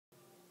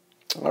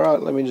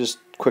Alright, let me just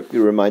quickly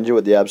remind you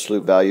what the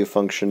absolute value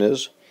function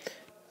is.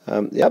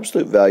 The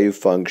absolute value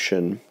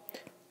function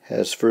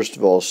has, first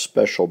of all,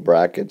 special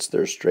brackets.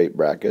 They're straight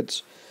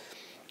brackets.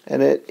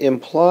 And it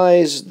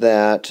implies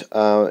that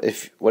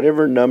if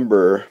whatever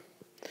number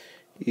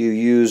you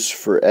use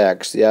for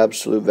x, the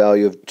absolute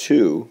value of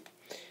 2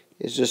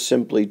 is just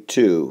simply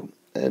 2.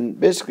 And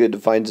basically it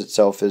defines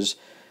itself as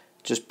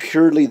just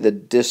purely the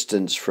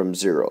distance from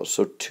 0.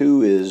 So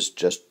 2 is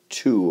just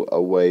 2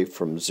 away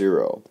from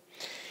 0.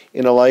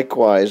 In a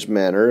likewise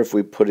manner, if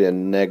we put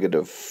in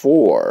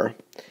 -4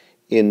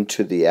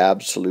 into the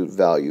absolute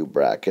value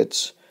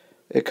brackets,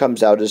 it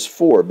comes out as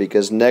 4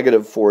 because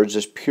 -4 is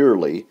just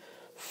purely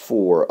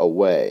 4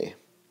 away.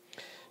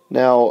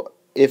 Now,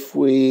 if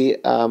we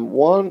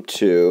want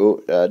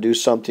to do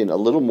something a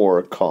little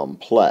more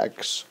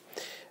complex,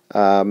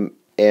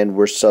 and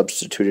we're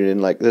substituting in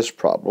like this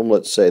problem,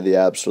 let's say the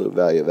absolute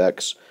value of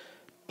x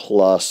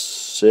plus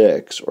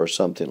 6 or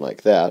something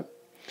like that.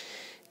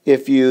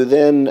 If you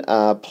then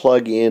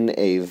plug in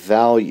a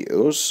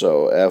value,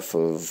 so f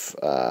of,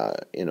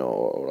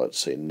 let's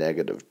say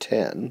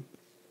 -10,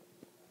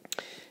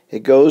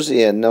 it goes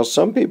in. Now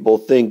some people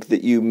think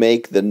that you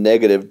make the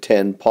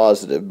 -10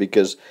 positive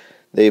because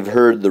they've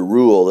heard the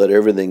rule that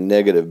everything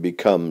negative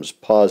becomes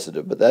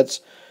positive, but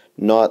that's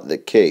not the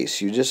case.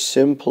 You just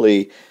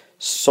simply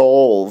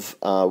solve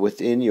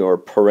within your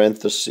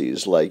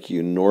parentheses like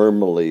you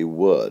normally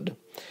would.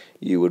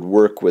 You would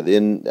work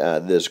within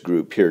this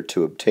group here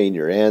to obtain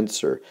your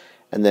answer,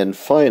 and then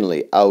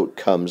finally out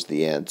comes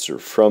the answer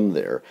from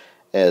there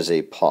as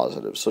a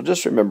positive. So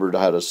just remember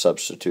how to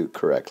substitute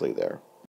correctly there.